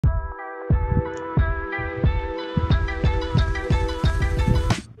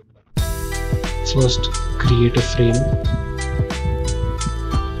first create a frame.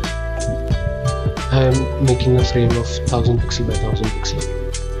 I am making a frame of 1000 pixel by 1000 pixel.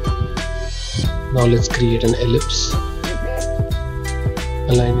 Now let's create an ellipse.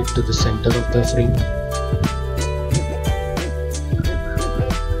 Align it to the center of the frame.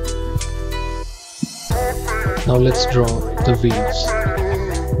 Now let's draw the waves.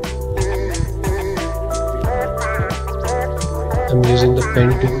 I'm using the pen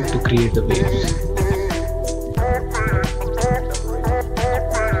tool to create the waves.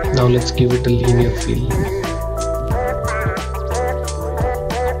 Now let's give it a linear feel.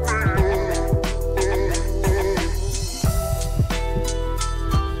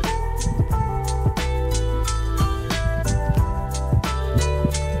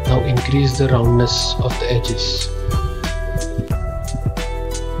 Now increase the roundness of the edges.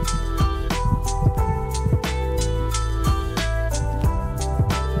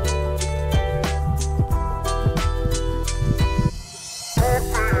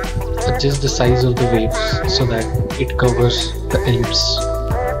 Adjust the size of the waves so that it covers the ellipse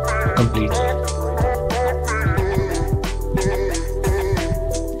completely.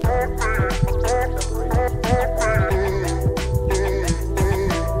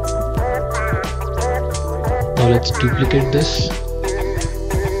 Now let's duplicate this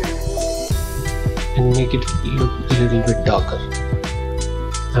and make it look a little bit darker.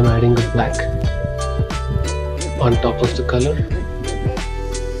 I'm adding a black on top of the color.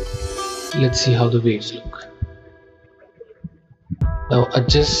 Let's see how the waves look. Now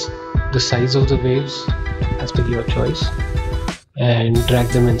adjust the size of the waves as per your choice and drag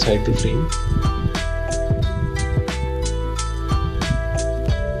them inside the frame.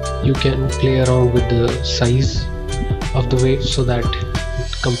 You can play around with the size of the waves so that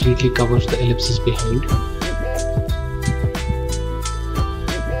it completely covers the ellipses behind.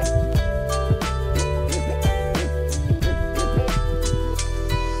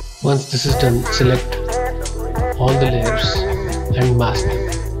 Once this is done, select all the layers and mask them.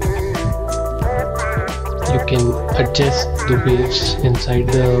 You can adjust the waves inside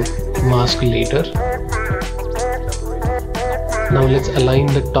the mask later. Now let's align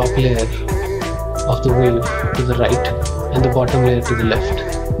the top layer of the wave to the right and the bottom layer to the left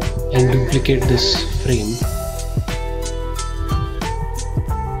and duplicate this frame.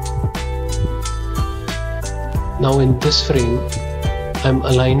 Now in this frame, I'm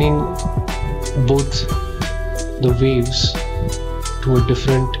aligning both the waves to a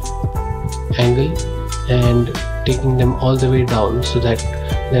different angle and taking them all the way down so that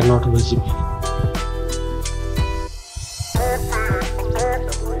they're not visible.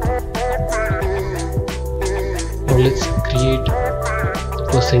 Now let's create the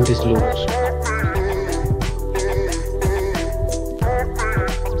percentage loader.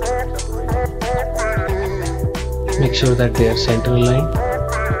 Make sure that they are center aligned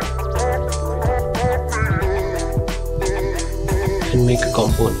and make a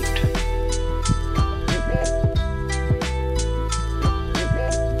component.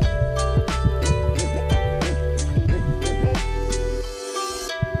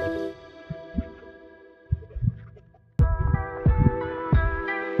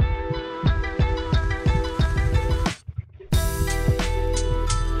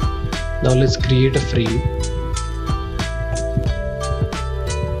 Now let's create a frame.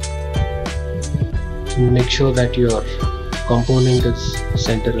 Make sure that your component is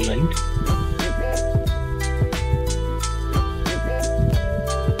center aligned.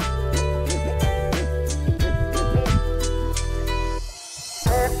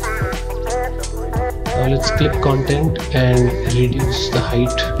 Now let's click content and reduce the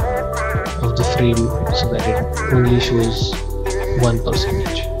height of the frame so that it only shows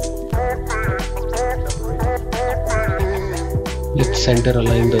 1%. Let's center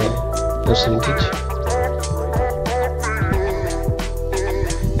align the percentage.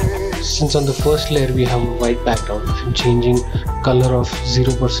 Since on the first layer we have a white background, I'm changing color of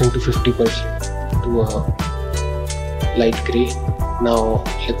 0% to 50% to a light gray. Now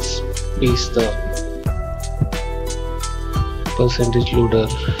let's paste the percentage loader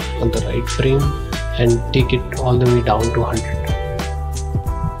on the right frame and take it all the way down to 100.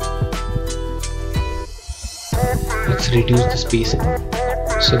 Let's reduce the spacing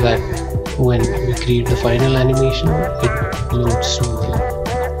so that when we create the final animation, it loads smoothly.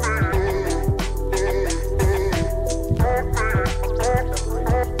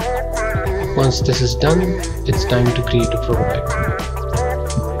 Once this is done, it's time to create a prototype.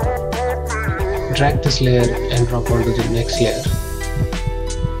 Drag this layer and drop onto the next layer.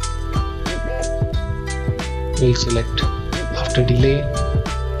 We'll select after delay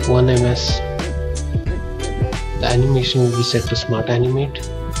 1 ms The animation will be set to smart animate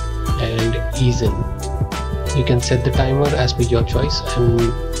and ease in. You can set the timer as per your choice. I'm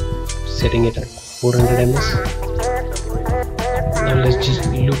setting it at 400 ms. Now let's just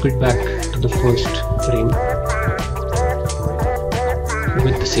loop it back to the first frame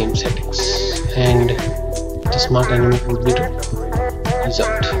with the same settings, and the smart animate would be to ease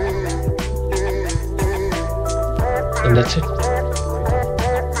out. And that's it.